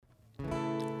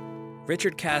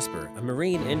Richard Casper, a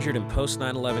Marine injured in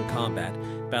post-9/11 combat,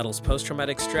 battles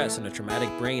post-traumatic stress and a traumatic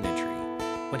brain injury.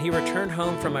 When he returned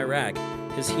home from Iraq,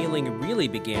 his healing really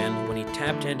began when he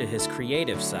tapped into his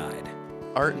creative side.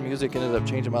 Art and music ended up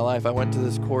changing my life. I went to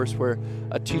this course where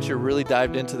a teacher really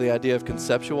dived into the idea of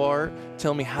conceptual art,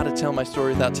 telling me how to tell my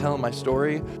story without telling my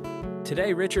story.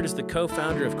 Today, Richard is the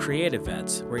co-founder of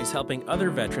Creativets, where he's helping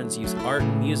other veterans use art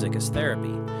and music as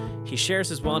therapy. He shares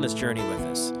his wellness journey with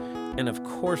us. And of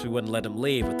course, we wouldn't let him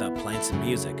leave without playing some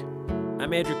music.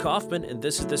 I'm Andrew Kaufman, and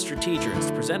this is The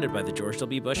Strategist, presented by the George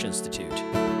W. Bush Institute.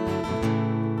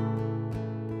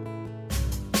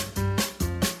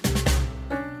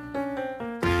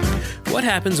 What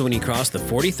happens when you cross the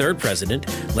 43rd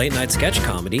president, late-night sketch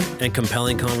comedy, and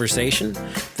compelling conversation?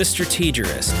 The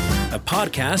Strategist, a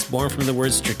podcast born from the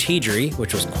word strategery,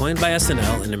 which was coined by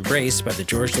SNL and embraced by the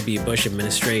George W. Bush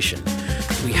administration.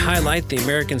 We highlight the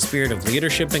American spirit of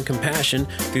leadership and compassion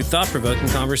through thought-provoking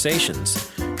conversations.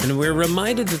 And we're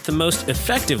reminded that the most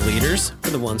effective leaders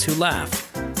are the ones who laugh.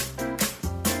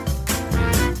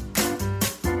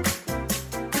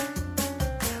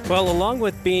 Well, along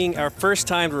with being our first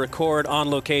time to record on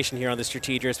location here on The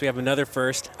Strategist, we have another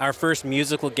first. Our first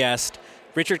musical guest,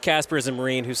 Richard Casper, is a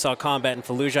Marine who saw combat in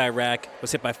Fallujah, Iraq,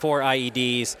 was hit by 4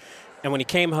 IEDs, and when he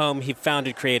came home, he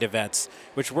founded Creativets,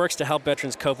 which works to help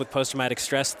veterans cope with post-traumatic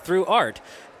stress through art.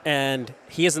 And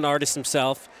he is an artist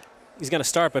himself. He's going to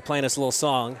start by playing us a little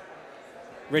song.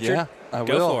 Richard, yeah, I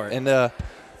go will. for it. And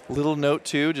little note,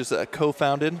 too, just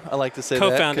co-founded. I like to say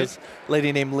that because a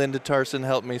lady named Linda Tarson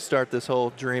helped me start this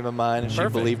whole dream of mine, and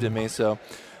Perfect. She believed in me. So,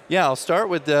 yeah, I'll start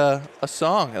with a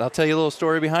song, and I'll tell you a little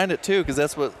story behind it, too, because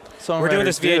that's what songwriters do. We're doing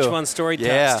this VH1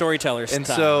 storyteller style. And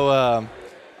so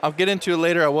I'll get into it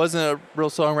later. I wasn't a real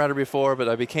songwriter before, but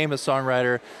I became a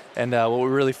songwriter, and what we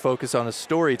really focus on is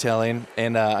storytelling.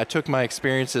 And I took my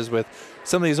experiences with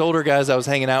some of these older guys I was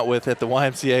hanging out with at the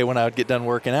YMCA when I would get done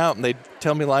working out, and they'd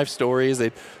tell me life stories.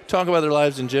 They'd talk about their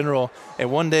lives in general.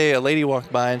 And one day a lady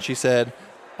walked by and she said,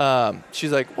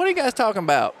 she's like, "What are you guys talking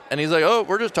about?" And he's like, "Oh,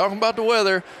 we're just talking about the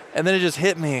weather." And then it just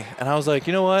hit me. And I was like,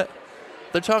 you know what?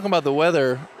 They're talking about the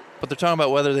weather, but they're talking about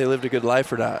whether they lived a good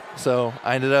life or not. So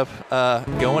I ended up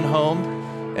going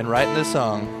home and writing this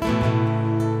song.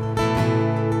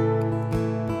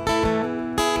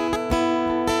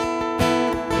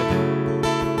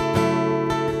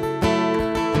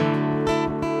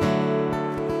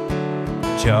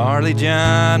 Charlie,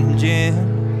 John, and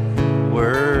Jim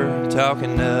were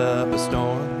talking up a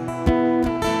storm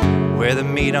where they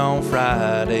meet on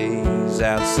Fridays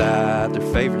outside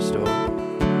their favorite store.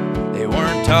 They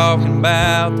weren't talking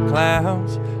about the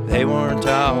clouds, they weren't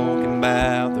talking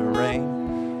about the rain.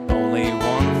 Only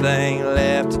one thing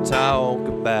left to talk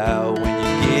about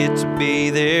when you get to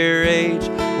be their age.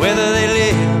 Whether they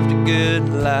lived a good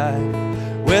life,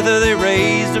 whether they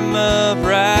raised them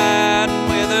upright, and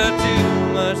whether too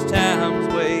much time was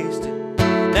wasted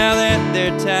now that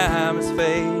their time has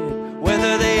faded.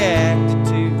 Whether they acted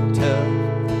too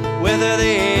tough, whether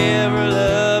they ever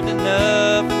loved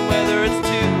enough, and whether it's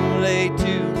too late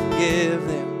to forgive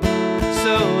them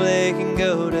so they can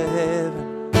go to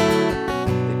heaven.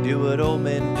 They do what old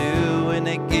men do when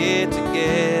they get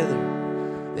together.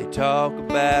 They talk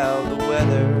about the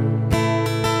weather.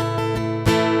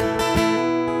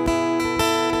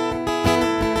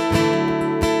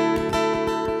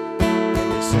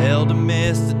 Seldom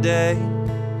missed a day,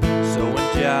 so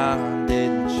when John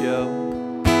didn't show,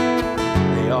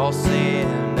 they all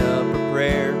sent up a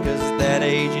prayer, 'cause at that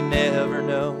age you never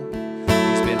know.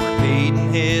 He's been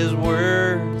repeating his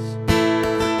words,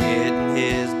 forgetting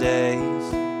his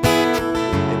days.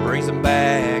 It brings them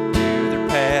back to their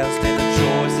past and the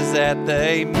choices that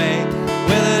they make.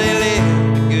 Whether they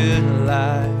lived a good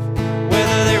life,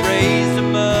 whether they raised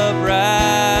them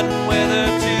upright, and whether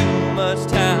too much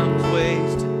time was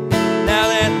wasted now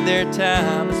that their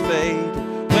time has faded.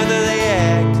 Whether they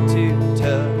acted too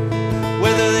tough,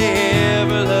 whether they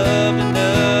ever loved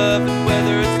enough, and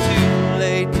whether it's too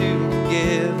late to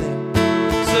forgive them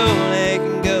so they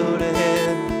can go to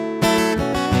heaven.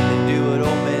 They do what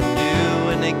old men do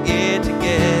when they get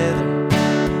together,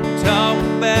 talk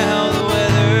about the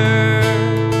weather.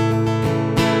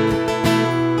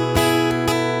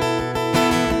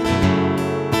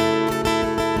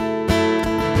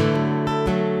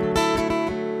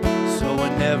 So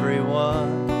when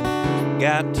everyone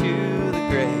got to the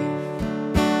grave,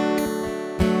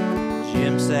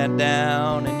 Jim sat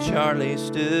down and Charlie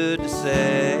stood to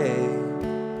say,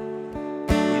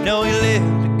 you know, he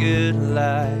lived a good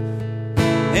life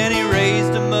and he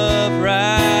raised them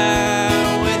upright.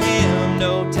 With him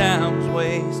no time was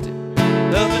wasted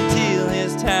up until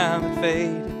his time had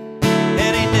faded.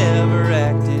 never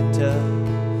acted tough,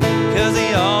 'cause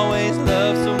he always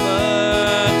loved so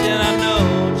much. And I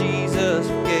know Jesus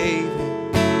forgave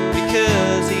him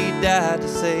because he died to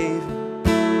save him.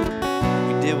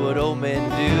 We did what old men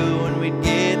do when we'd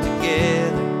get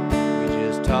together. We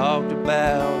just talked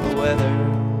about the weather.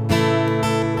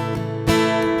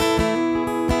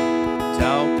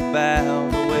 Talked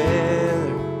about the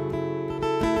weather.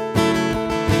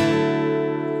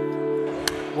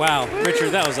 Wow, Richard,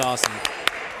 that was awesome.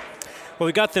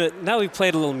 Well, now we've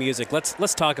played a little music.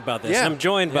 Let's talk about this. Yeah. I'm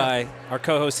joined by our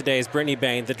co-host today is Brittany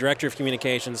Bain, the Director of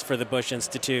Communications for the Bush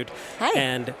Institute. Hi.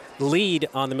 And lead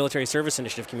on the Military Service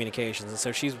Initiative Communications. And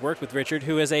so she's worked with Richard,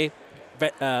 who is a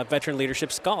veteran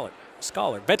leadership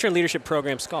veteran leadership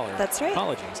program scholar. That's right.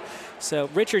 Apologies. So,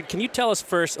 Richard, can you tell us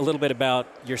first a little bit about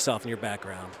yourself and your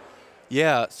background?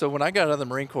 Yeah, so when I got out of the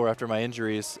Marine Corps after my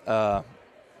injuries,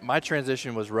 my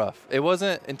transition was rough. It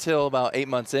wasn't until about 8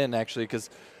 months in, actually,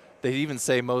 because they even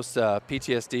say most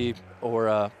PTSD or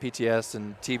PTS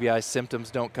and TBI symptoms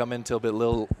don't come in until a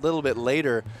little bit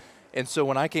later. And so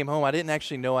when I came home, I didn't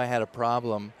actually know I had a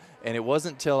problem. And it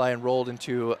wasn't until I enrolled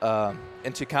into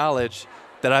college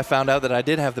that I found out that I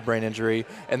did have the brain injury,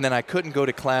 and then I couldn't go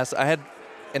to class. I had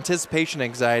anticipation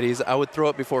anxieties. I would throw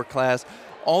up before class.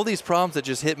 All these problems that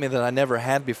just hit me that I never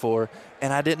had before,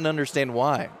 and I didn't understand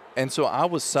why. And so I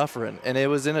was suffering. And it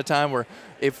was in a time where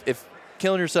if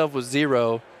killing yourself was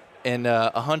 0 and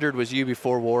 100 was you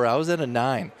before war, I was at a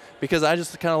 9 because I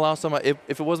just kind of lost all my,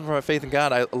 if it wasn't for my faith in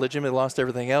God, I legitimately lost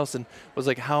everything else and was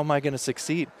like, how am I going to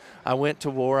succeed? I went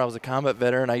to war. I was a combat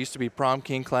veteran. I used to be prom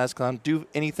king, class clown, do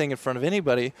anything in front of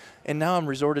anybody. And now I'm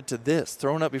resorted to this,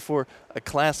 thrown up before a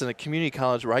class in a community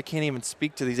college where I can't even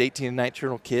speak to these 18 and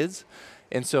 19-year-old kids.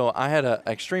 And so I had an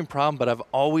extreme problem, but I've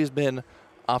always been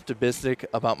optimistic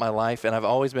about my life, and I've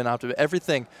always been optimistic.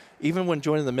 Everything, even when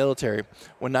joining the military,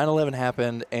 when 9/11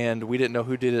 happened and we didn't know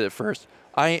who did it at first,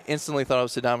 I instantly thought it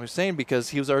was Saddam Hussein because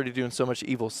he was already doing so much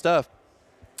evil stuff.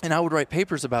 And I would write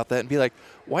papers about that and be like,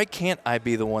 why can't I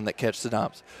be the one that catch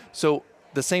Saddam's? So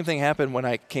the same thing happened when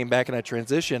I came back and I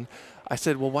transitioned. I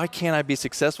said, well, why can't I be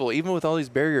successful? Even with all these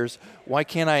barriers, why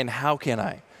can't I and how can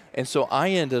I? And so I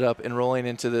ended up enrolling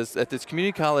into this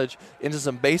community college into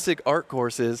some basic art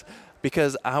courses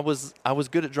because I was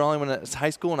good at drawing when I was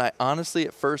high school, and I honestly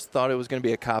at first thought it was going to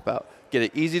be a cop-out. Get an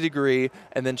easy degree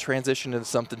and then transition into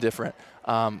something different.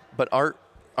 But art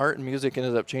and music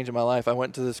ended up changing my life. I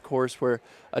went to this course where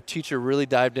a teacher really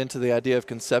dived into the idea of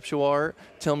conceptual art,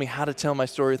 telling me how to tell my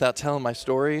story without telling my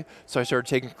story. So I started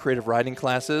taking creative writing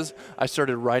classes. I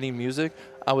started writing music.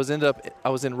 I was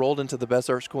enrolled into the best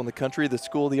art school in the country, the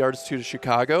School of the Art Institute of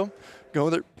Chicago,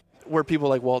 going there where people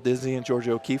like Walt Disney and George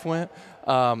O'Keeffe went.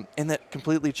 And that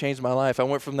completely changed my life. I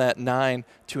went from that 9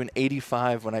 to an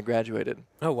 85 when I graduated.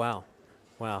 Oh, wow.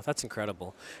 Wow, that's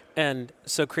incredible. And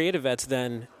so Creativets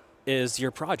then is your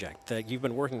project that you've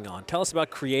been working on. Tell us about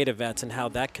Creativets and how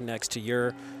that connects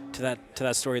to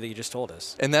that story that you just told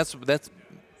us. And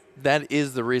that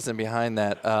is the reason behind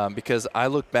that, because I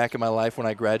looked back at my life when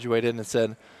I graduated and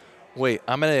said, wait,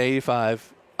 I'm at an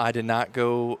 85. I did not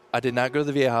go to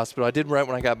the VA hospital. I did right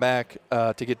when I got back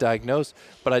to get diagnosed,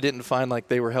 but I didn't find like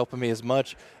they were helping me as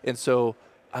much. And so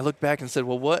I looked back and said,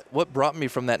 well, what brought me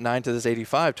from that 9 to this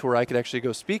 85 to where I could actually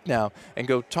go speak now and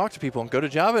go talk to people and go to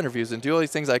job interviews and do all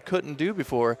these things I couldn't do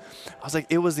before? I was like,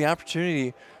 it was the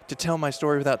opportunity to tell my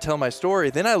story without telling my story.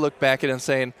 Then I looked back at it and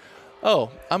saying, oh,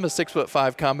 I'm a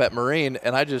 6'5" combat Marine,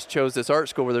 and I just chose this art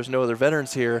school where there's no other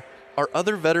veterans here. Are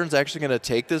other veterans actually going to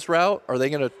take this route? Are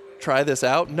they going to try this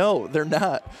out? No, they're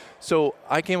not. So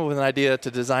I came up with an idea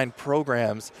to design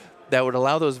programs that would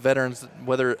allow those veterans,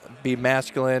 whether it be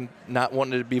masculine, not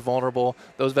wanting to be vulnerable,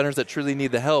 those veterans that truly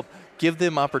need the help, give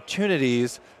them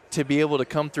opportunities to be able to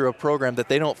come through a program that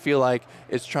they don't feel like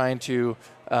is trying to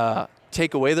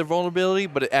take away their vulnerability,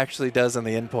 but it actually does in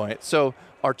the endpoint. So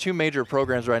our two major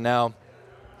programs right now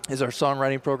is our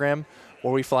songwriting program,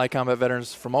 where we fly combat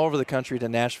veterans from all over the country to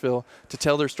Nashville to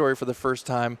tell their story for the first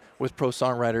time with pro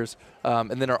songwriters.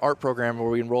 And then our art program, where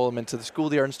we enroll them into the School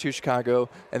of the Art Institute of Chicago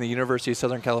and the University of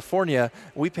Southern California.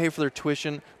 We pay for their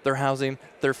tuition, their housing,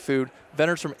 their food.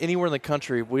 Veterans from anywhere in the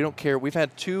country, we don't care. We've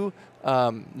had 2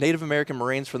 Native American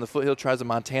Marines from the foothill tribes of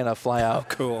Montana fly out. Oh,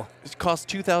 cool. It cost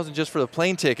 $2,000 just for the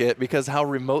plane ticket because how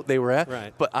remote they were at.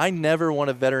 Right. But I never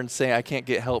want a veteran say I can't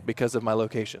get help because of my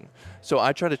location. So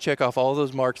I try to check off all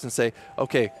those marks and say,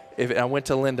 okay, if I went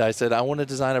to Linda, I said, I want to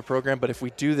design a program, but if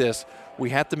we do this, we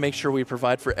have to make sure we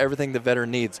provide for everything the veteran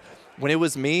needs. When it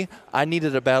was me, I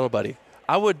needed a battle buddy.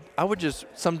 I would just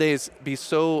some days be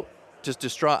so just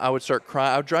distraught. I would start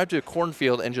crying. I would drive to a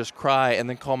cornfield and just cry and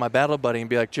then call my battle buddy and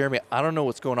be like, Jeremy, I don't know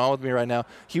what's going on with me right now.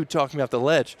 He would talk me off the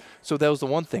ledge. So that was the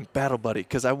one thing, battle buddy,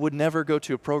 because I would never go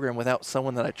to a program without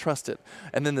someone that I trusted.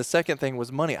 And then the second thing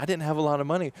was money. I didn't have a lot of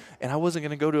money, and I wasn't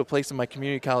going to go to a place in my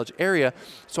community college area,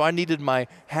 so I needed my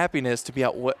happiness to be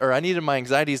I needed my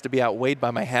anxieties to be outweighed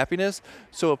by my happiness.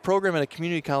 So a program at a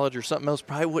community college or something else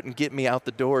probably wouldn't get me out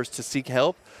the doors to seek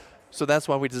help. So that's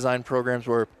why we designed programs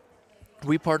where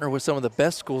we partner with some of the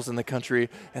best schools in the country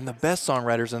and the best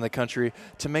songwriters in the country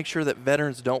to make sure that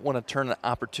veterans don't want to turn an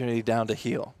opportunity down to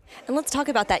heal. And let's talk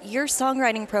about that. Your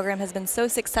songwriting program has been so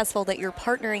successful that you're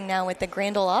partnering now with the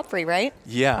Grand Ole Opry, right?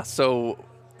 Yeah, so,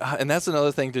 and that's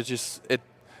another thing to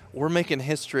we're making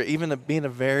history. Even being a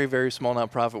very, very small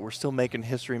nonprofit, we're still making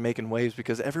history, making waves,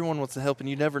 because everyone wants to help, and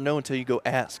you never know until you go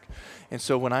ask. And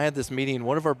so when I had this meeting,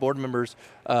 one of our board members,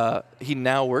 he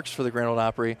now works for the Grand Ole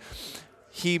Opry,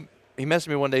 he messaged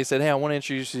me one day, said, hey, I want to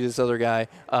introduce you to this other guy.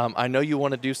 I know you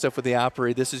want to do stuff with the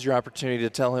Opry. This is your opportunity to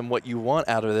tell him what you want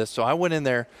out of this. So I went in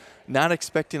there not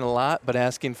expecting a lot, but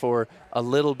asking for a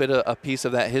little bit of a piece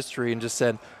of that history, and just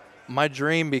said, my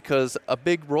dream, because a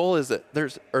big role is that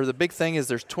the big thing is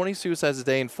there's 20 suicides a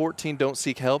day and 14 don't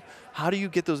seek help. How do you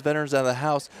get those veterans out of the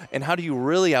house, and how do you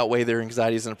really outweigh their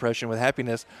anxieties and depression with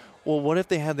happiness? Well, what if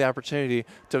they had the opportunity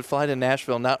to fly to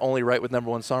Nashville, not only write with #1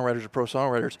 songwriters or pro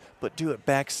songwriters, but do it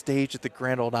backstage at the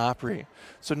Grand Ole Opry?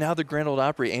 So now the Grand Ole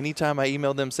Opry, anytime I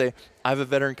email them, say, I have a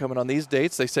veteran coming on these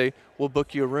dates, they say, we'll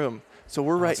book you a room. So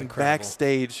we're writing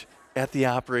backstage at the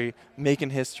Opry,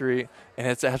 making history, and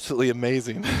it's absolutely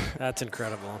amazing. That's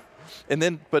incredible. And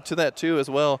then, but to that too as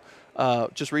well,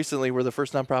 just recently we're the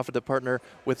first nonprofit to partner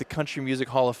with the Country Music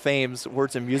Hall of Fame's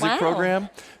Words and Music program.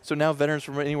 So now veterans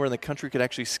from anywhere in the country could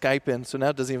actually Skype in. So now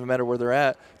it doesn't even matter where they're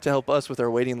at to help us with our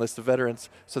waiting list of veterans.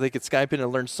 So they could Skype in and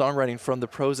learn songwriting from the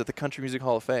pros at the Country Music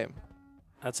Hall of Fame.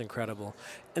 That's incredible.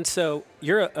 And so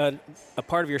you're a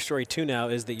part of your story too now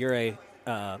is that you're a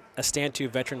Stand To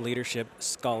Veteran Leadership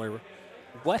Scholar.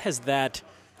 What has that...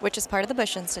 Which is part of the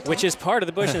Bush Institute. Which is part of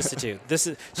the Bush Institute. This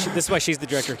is why she's the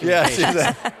director of communications.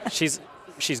 Yeah,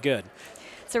 she's good.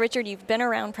 So, Richard, you've been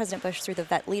around President Bush through the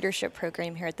Vet Leadership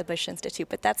Program here at the Bush Institute,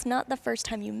 but that's not the first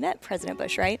time you met President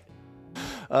Bush, right?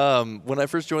 When I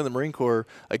first joined the Marine Corps,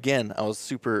 again, I was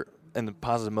super in the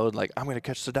positive mode, like, I'm going to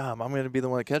catch Saddam. I'm going to be the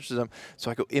one that catches him. So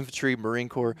I go infantry, Marine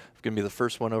Corps. I'm going to be the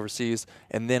first one overseas.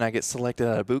 And then I get selected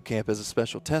out of boot camp as a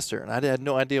special tester. And I had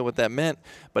no idea what that meant.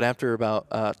 But after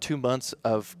about 2 months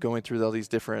of going through all these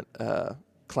different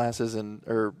classes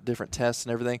or different tests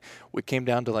and everything, we came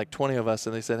down to like 20 of us.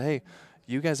 And they said, hey,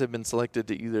 you guys have been selected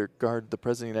to either guard the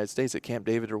President of the United States at Camp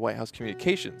David or White House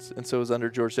Communications. And so it was under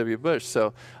George W. Bush.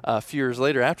 So a few years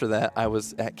later after that, I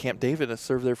was at Camp David and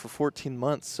served there for 14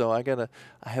 months. So I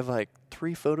have like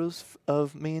 3 photos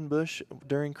of me and Bush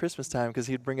during Christmas time, because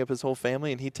he'd bring up his whole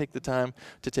family and he'd take the time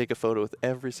to take a photo with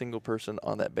every single person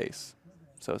on that base.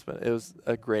 So it was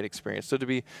a great experience. So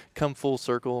to come full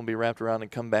circle and be wrapped around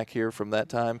and come back here from that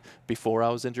time before I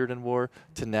was injured in war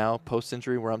to now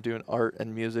post-injury, where I'm doing art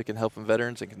and music and helping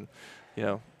veterans and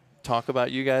can, talk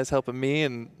about you guys helping me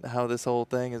and how this whole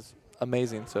thing is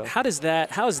amazing. So how has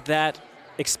that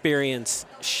experience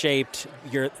shaped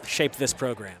this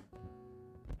program?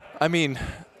 I mean,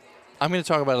 I'm going to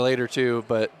talk about it later too,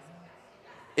 but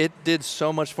it did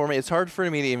so much for me. It's hard for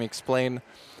me to even explain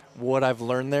what I've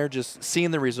learned there, just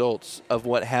seeing the results of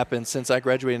what happened since I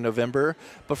graduated in November.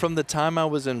 But from the time I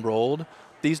was enrolled,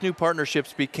 these new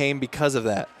partnerships became because of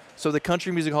that. So the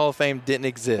Country Music Hall of Fame didn't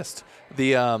exist.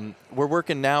 We're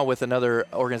working now with another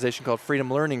organization called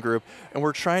Freedom Learning Group, and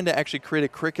we're trying to actually create a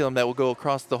curriculum that will go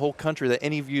across the whole country that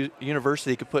any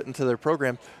university could put into their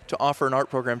program to offer an art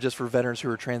program just for veterans who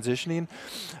are transitioning.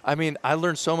 I mean, I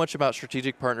learned so much about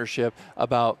strategic partnership,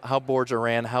 about how boards are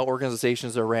ran, how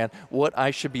organizations are ran, what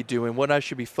I should be doing, what I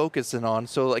should be focusing on.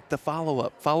 So like the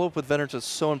follow-up with veterans is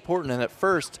so important. And at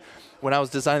first, when I was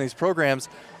designing these programs,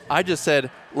 I just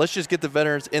said, let's just get the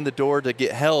veterans in the door to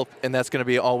get help, and that's going to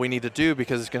be all we need to do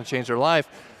because it's going to change their life.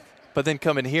 But then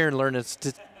come in here and learn the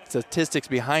statistics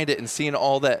behind it and seeing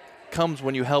all that comes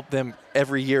when you help them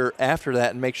every year after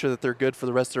that and make sure that they're good for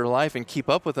the rest of their life and keep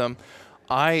up with them,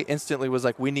 I instantly was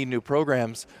like, we need new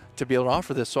programs to be able to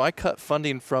offer this. So I cut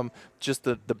funding from just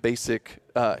the basic,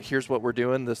 here's what we're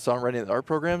doing, the songwriting and art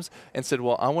programs, and said,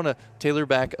 well, I want to tailor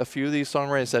back a few of these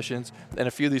songwriting sessions and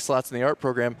a few of these slots in the art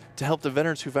program to help the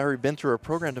veterans who've already been through our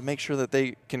program to make sure that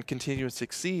they can continue to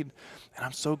succeed. And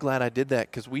I'm so glad I did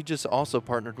that, because we just also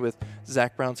partnered with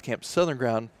Zach Brown's Camp Southern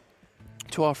Ground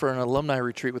to offer an alumni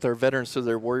retreat with our veterans through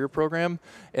their Warrior program.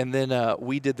 And then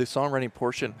we did the songwriting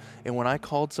portion. And when I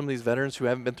called some of these veterans who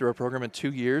haven't been through our program in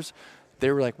 2 years,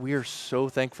 they were like, we are so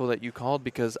thankful that you called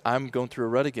because I'm going through a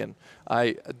rut again.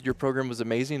 Your program was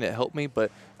amazing. It helped me,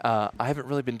 but I haven't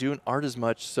really been doing art as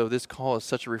much. So this call is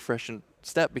such a refreshing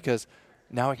step because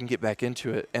now I can get back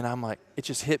into it. And I'm like, it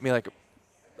just hit me like,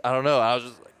 I don't know. I was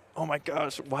just like, oh my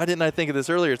gosh, why didn't I think of this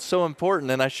earlier? It's so important,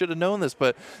 and I should have known this.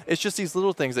 But it's just these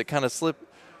little things that kind of slip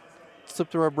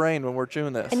through our brain when we're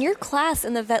doing this. And your class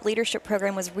in the vet leadership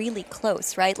program was really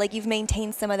close, right? Like you've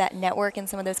maintained some of that network and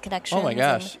some of those connections. Oh my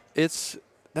gosh,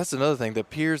 that's another thing. The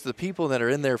peers, the people that are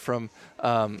in there from,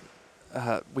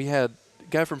 we had a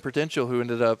guy from Prudential who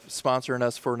ended up sponsoring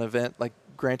us for an event, like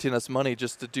granting us money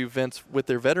just to do events with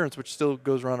their veterans, which still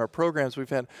goes around our programs. We've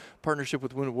had partnership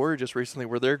with Wounded Warrior just recently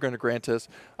where they're going to grant us.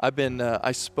 I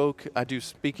do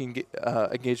speaking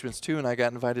engagements too, and I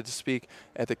got invited to speak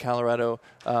at the Colorado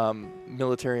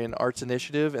Military and Arts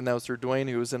Initiative, and that was through Dwayne,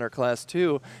 who was in our class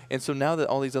too. And so now that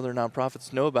all these other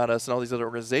nonprofits know about us and all these other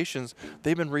organizations,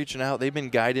 they've been reaching out, they've been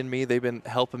guiding me, they've been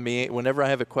helping me. Whenever I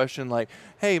have a question like,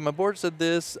 hey, my board said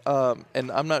this,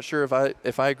 and I'm not sure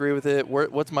if I agree with it,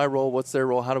 what's my role, what's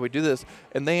their role, how do we do this?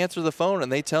 And they answer the phone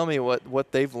and they tell me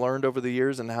what they've learned over the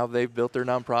years and how they've built their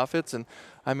nonprofits. And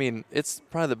I mean, it's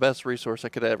probably the best resource I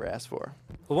could ever ask for.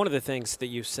 Well, one of the things that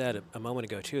you said a moment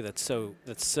ago too that's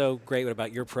so great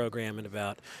about your program and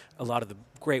about a lot of the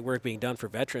great work being done for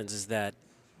veterans is that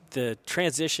the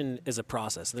transition is a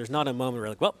process. There's not a moment where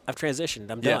like, well, I've transitioned,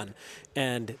 I'm done.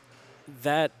 And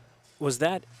was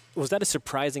that a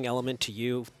surprising element to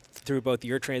you through both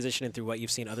your transition and through what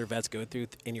you've seen other vets go through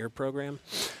in your program?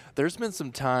 There's been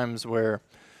some times where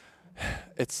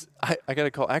I got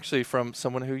a call actually from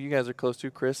someone who you guys are close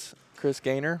to, Chris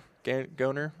Gaynor.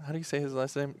 Goner, how do you say his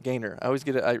last name? Gaynor. I always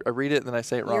get it. I read it and then I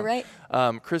say it wrong. You're right.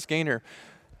 Chris Gaynor,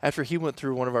 after he went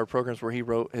through one of our programs where he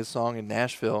wrote his song in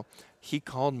Nashville, he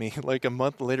called me like a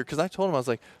month later because I told him, I was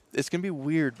like, it's going to be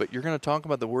weird, but you're going to talk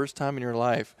about the worst time in your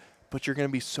life, but you're going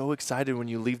to be so excited when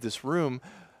you leave this room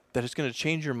that it's going to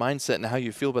change your mindset and how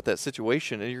you feel about that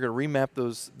situation, and you're going to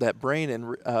remap that brain,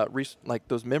 and like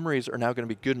those memories are now going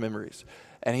to be good memories.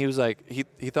 And he was like, he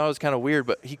thought it was kind of weird,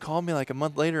 but he called me like a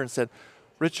month later and said,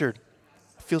 Richard,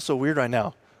 I feel so weird right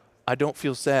now. I don't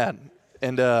feel sad.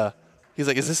 And he's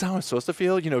like, is this how I'm supposed to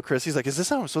feel? You know, Chris, he's like, is this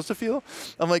how I'm supposed to feel?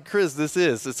 I'm like, Chris,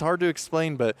 it's hard to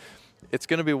explain, but it's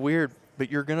going to be weird,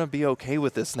 but you're going to be okay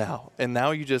with this now. And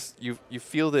now you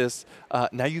feel this,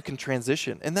 now you can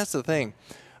transition. And that's the thing.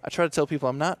 I try to tell people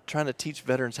I'm not trying to teach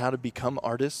veterans how to become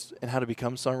artists and how to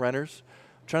become songwriters.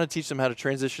 I'm trying to teach them how to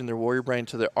transition their warrior brain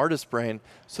to their artist brain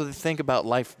so they think about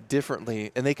life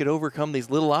differently and they could overcome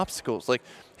these little obstacles. Like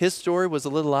his story was a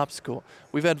little obstacle.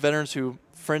 We've had veterans who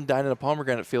friend died in a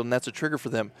pomegranate field and that's a trigger for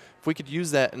them. If we could use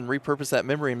that and repurpose that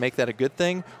memory and make that a good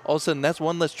thing, all of a sudden that's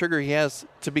one less trigger he has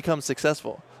to become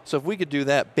successful. So if we could do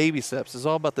that, baby steps. It's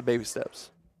all about the baby steps.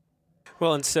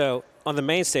 Well, and so on the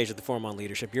main stage of the Forum on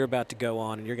Leadership, you're about to go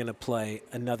on and you're going to play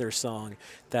another song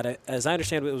that, as I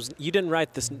understand it, you didn't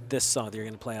write this song that you're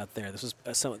going to play out there. This was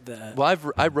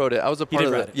well, I wrote it. I was a part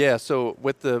of it. It. Yeah. So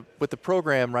with the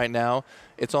program right now,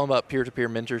 it's all about peer-to-peer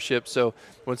mentorship. So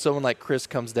when someone like Chris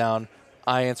comes down,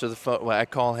 I answer the phone. Well, I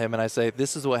call him and I say,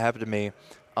 "This is what happened to me.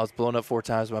 I was blown up 4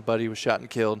 times. My buddy was shot and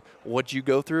killed. What'd you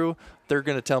go through?" They're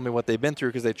going to tell me what they've been through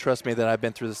because they trust me that I've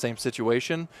been through the same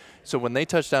situation. So when they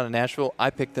touch down in Nashville, I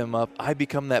pick them up. I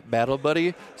become that battle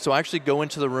buddy. So I actually go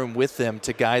into the room with them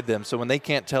to guide them. So when they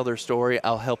can't tell their story,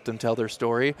 I'll help them tell their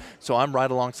story. So I'm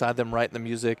right alongside them, writing the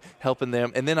music, helping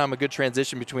them. And then I'm a good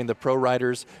transition between the pro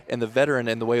writers and the veteran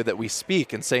in the way that we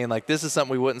speak and saying, like, this is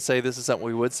something we wouldn't say, this is something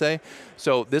we would say.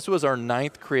 So this was our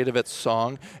 9th Creativets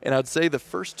song. And I'd say the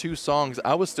first 2 songs,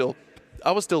 I was still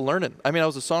learning. I mean, I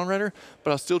was a songwriter, but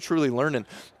I was still truly learning.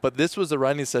 But this was the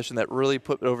writing session that really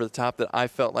put it over the top that I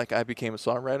felt like I became a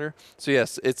songwriter. So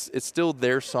yes, it's still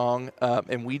their song,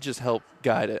 and we just help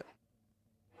guide it.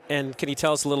 And can you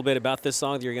tell us a little bit about this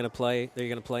song that you're going to play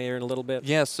here in a little bit?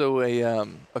 Yeah, so a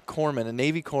corpsman, a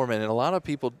Navy corpsman, and a lot of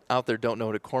people out there don't know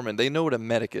what a corpsman. They know what a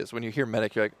medic is. When you hear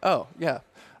medic, you're like, oh, yeah.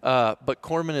 But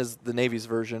corpsman is the Navy's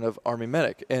version of Army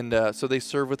medic. And so they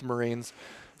serve with Marines.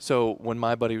 So when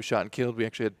my buddy was shot and killed, we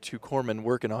actually had 2 corpsmen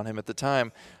working on him at the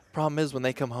time. Problem is, when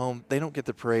they come home, they don't get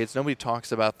the parades. Nobody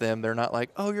talks about them. They're not like,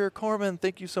 oh, you're a corpsman.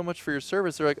 Thank you so much for your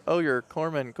service. They're like, oh, you're a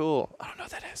corpsman. Cool. I don't know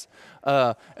what that is.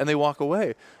 And they walk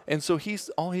away. And so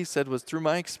all he said was, through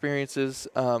my experiences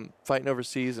fighting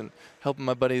overseas and helping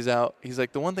my buddies out, he's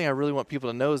like, the one thing I really want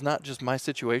people to know is not just my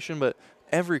situation, but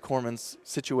every corpsman's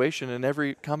situation and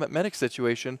every combat medic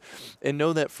situation, and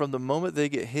know that from the moment they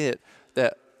get hit,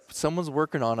 that someone's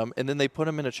working on them, and then they put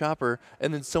them in a chopper,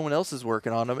 and then someone else is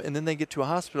working on them, and then they get to a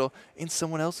hospital, and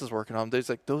someone else is working on them. There's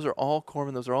like, those are all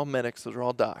corpsmen, those are all medics, those are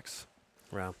all docs.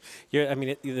 Wow.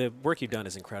 The work you've done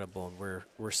is incredible, and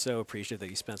we're so appreciative that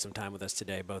you spent some time with us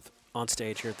today, both on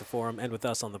stage here at the Forum and with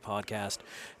us on the podcast.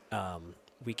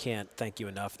 We can't thank you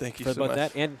enough Thank you for so both much.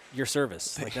 that and your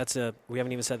service. We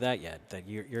haven't even said that yet, that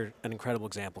you're an incredible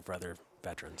example for other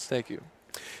veterans. Thank you.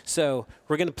 So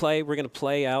we're gonna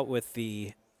play out with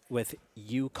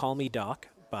You Call Me Doc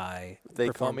by They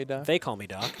Call Me Doc? They Call Me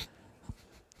Doc.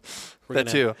 That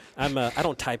too. I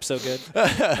don't type so good.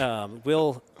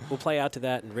 We'll play out to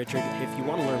that. And Richard, if you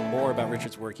want to learn more about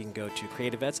Richard's work, you can go to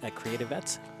Creativets at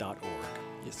creativets.org.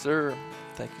 Yes, sir.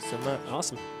 Thank you so much.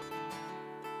 Awesome.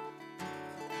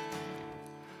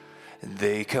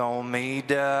 They call me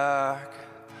Doc,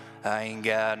 I ain't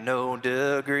got no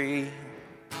degree.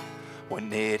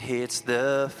 When it hits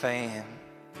the fan,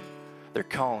 they're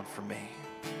calling for me.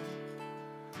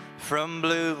 From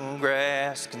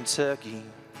bluegrass, Kentucky,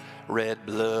 red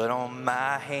blood on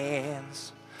my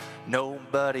hands.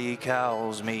 Nobody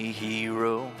calls me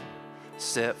hero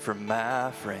except for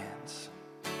my friends.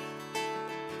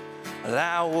 Well,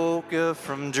 I woke up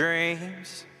from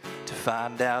dreams to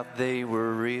find out they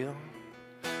were real.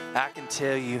 I can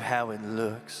tell you how it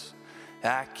looks,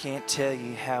 I can't tell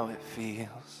you how it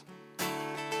feels.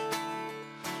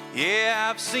 Yeah,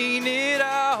 I've seen it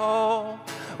all,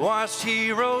 watched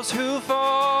heroes who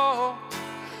fall,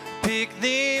 pick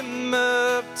them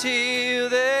up till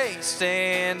they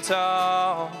stand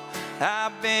tall.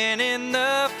 I've been in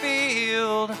the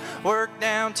field, worked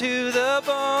down to the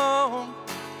bone,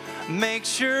 make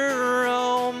sure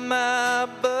all my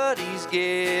buddies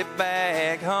get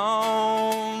back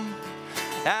home.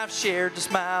 I've shared the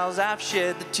smiles, I've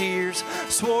shed the tears,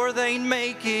 swore they'd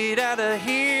make it out of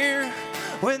here.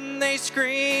 When they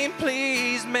scream,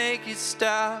 please make it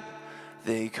stop.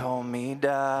 They call me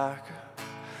Doc,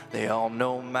 they all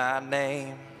know my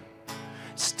name.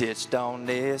 Stitched on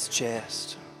this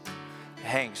chest,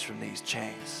 hangs from these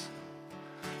chains.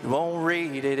 You won't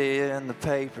read it in the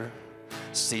paper,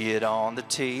 see it on the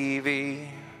TV.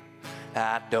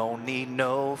 I don't need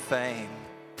no fame,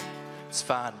 it's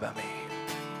fine by me.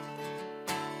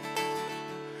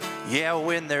 Yeah,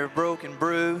 when they're broken,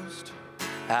 bruised,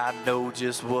 I know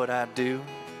just what I do.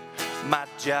 My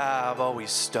job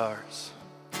always starts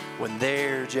when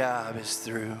their job is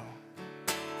through.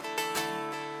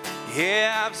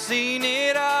 Yeah, I've seen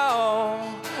it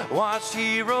all, watched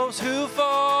heroes who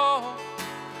fall,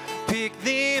 pick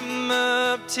them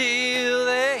up till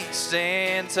they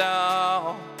stand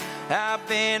tall. I've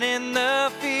been in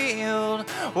the field,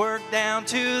 worked down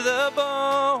to the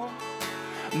bone,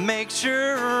 make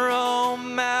sure all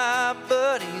my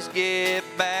buddies get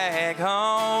back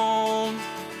home.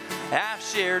 I've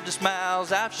shared the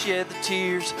smiles, I've shed the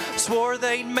tears, swore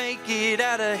they'd make it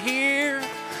out of here.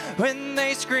 When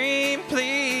they scream,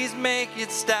 please make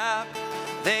it stop.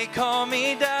 They call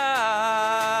me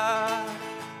Doc,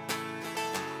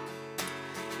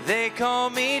 they call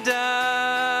me Doc.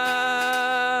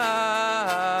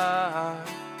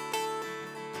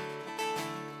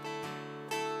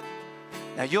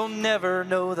 Now you'll never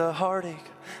know the heartache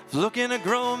of looking a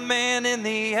grown man in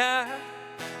the eye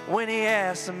when he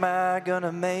asks, am I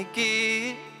gonna make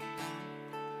it?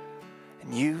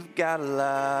 And you've gotta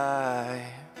lie.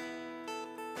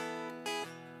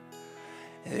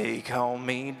 They call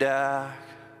me Doc,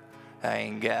 I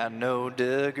ain't got no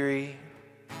degree.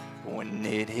 When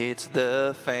it hits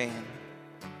the fan,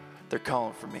 they're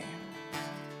calling for me.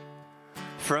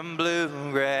 From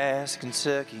bluegrass,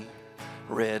 Kentucky,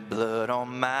 red blood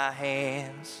on my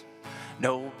hands.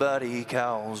 Nobody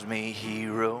calls me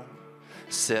hero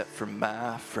except for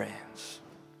my friends.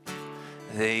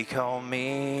 They call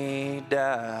me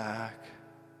Doc.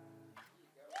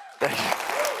 Thank you.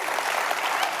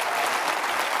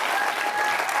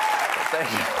 Thank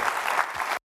you.